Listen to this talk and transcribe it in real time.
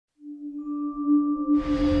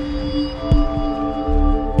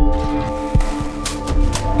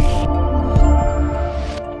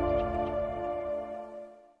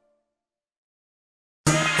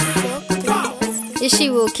It's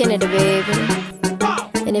Shewill, Canada, baby.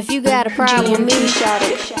 And if you got a problem with me,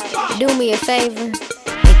 do me a favor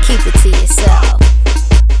and keep it to yourself.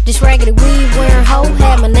 This raggedy weave wearing hoe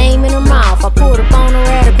had my name in her mouth. I pulled up on her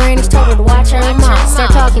at her granny's, told her to watch her mouth.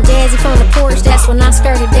 Start talking jazzy from the porch, that's when I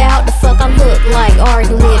skirted out. The fuck I look like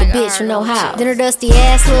arguing with a bitch with no house. Then her dusty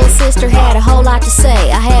ass little sister had a whole lot to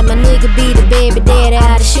say. I had my nigga beat the baby daddy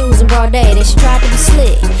out of shoes in broad day. Then she tried to be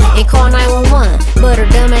slick and call 911, but her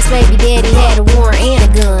dumbass baby daddy had a warrant and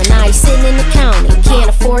a gun. Now he's sitting in the county, can't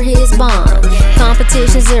afford his bond.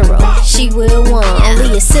 Competition zero, Shewill won.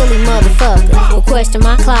 Only a silly motherfucker will question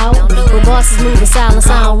my clout. When bosses move in silence,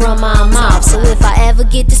 I don't run my mouth. So if I ever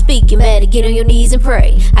get to speaking, better get on your knees and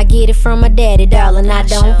pray. I get it from my daddy, darling, I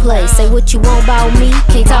don't play. Say what you want about me,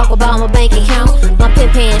 can't talk about my bank account. My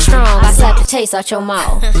pimp hand strong, I slap the taste out your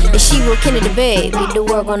mouth. And Shewill, Canada, baby, the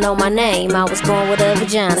world gon' know my name. I was born with a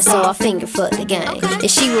vagina, so I finger fuck the game. And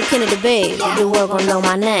Shewill, Canada, baby, the world gon' know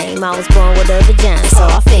my name. I was born with a vagina, so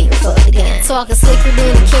I finger fuck the game. Talking slicker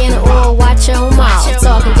than a can of oil, watch your mouth.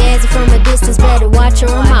 Talking jazzy from a distance, better watch your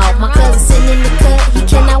mouth. My cousin sitting in the cut, he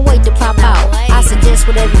cannot wait to pop out. I suggest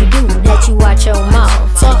whatever you do, that you watch your mouth.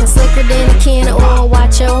 Talking slicker than a can of oil,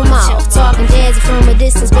 watch your mouth. Talking jazzy from a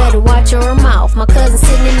distance, better watch your mouth. My cousin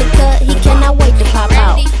sitting in the cut, he cannot wait to pop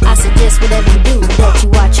out. I suggest whatever you do, that you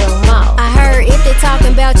watch your mouth. I heard if they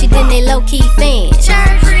talking about you, then they low-key fans.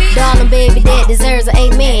 Darling, baby, that deserves an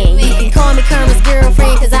amen. You can call me Kermit's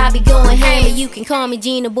girlfriend, cause I be going hammer. You can call me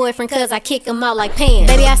Gina boyfriend, cause I kick them out like Pam.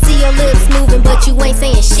 Baby, I see your lips moving, but you ain't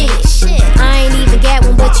saying shit. I ain't even got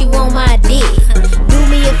one, but you on my dick. Do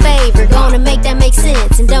me a favor, gonna make that make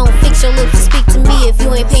sense. And don't fix your lips to speak to me if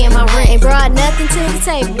you ain't paying my rent. Ain't brought nothing to the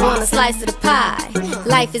table, want a slice of the pie.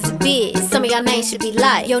 Life is a bitch, some of y'all names should be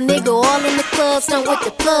light. Yo nigga all in the club, stunt with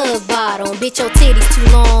the plug bottom. Bitch, your titties too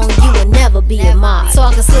long, you will never be a mod.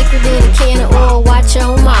 Talking slicker than a can of oil, watch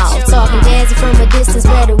your mouth. Talking jazzy from a distance,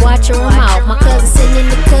 better watch your mouth. My cousin sitting in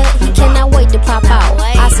the cut, he cannot wait to pop out.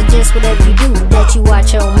 I suggest whatever you do, that you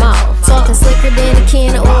watch your mouth. Talking slicker than a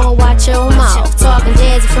can of oil, watch your mouth. Talking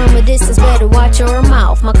jazzy from a distance, better watch your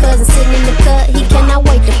mouth. My cousin sitting in the cut, he